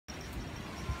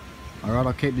Alright,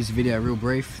 I'll keep this video real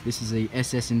brief. This is the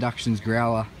SS Inductions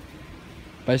growler.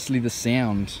 Basically the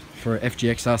sound for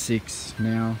XR6.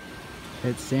 Now,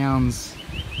 it sounds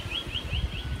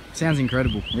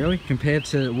incredible, really, compared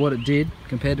to what it did,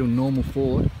 compared to a normal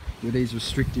Ford with these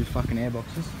restrictive fucking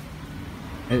airboxes.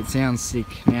 It sounds sick.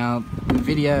 Now, the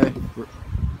video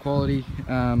quality,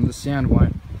 the sound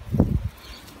won't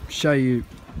show you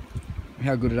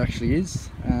how good it actually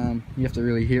is. You have to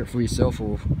really hear it for yourself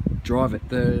or drive it.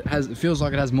 It feels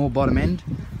like it has more bottom end.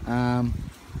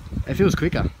 It feels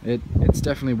quicker. It's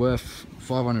definitely worth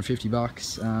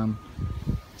 $550.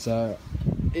 So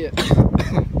yeah,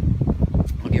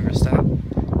 I'll give it a start,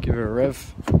 give it a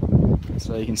rev,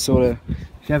 so you can sort of,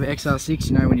 if you have an XR6,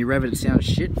 you know when you rev it, it sounds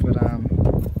shit, but yeah,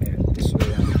 this will,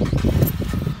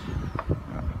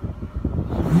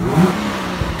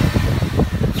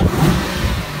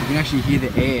 you can actually hear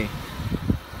the air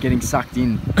getting sucked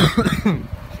in.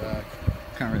 So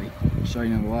can't really show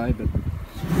you another way, but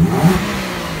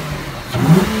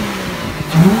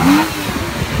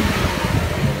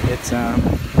it's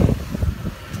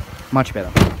much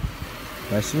better,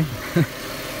 basically.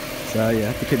 So yeah,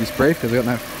 I have to keep this brief because I've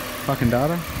got no fucking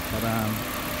data. But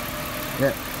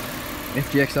yeah,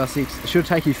 XR6. It should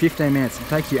take you 15 minutes. If it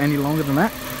takes you any longer than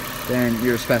that, then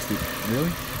you're a spastic,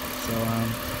 really. So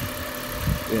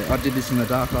yeah, I did this in the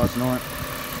dark last night.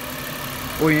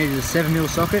 All you need is a 7mm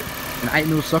socket, an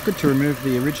 8mm socket to remove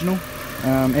the original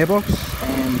airbox,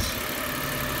 and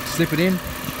slip it in.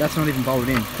 That's not even bolted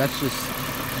in. That's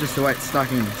just the way it's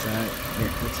stuck in. So yeah,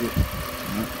 that's it.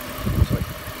 Alright, sweet.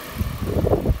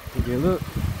 Give you a look.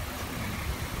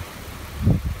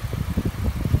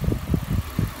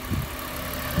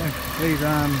 Yeah, these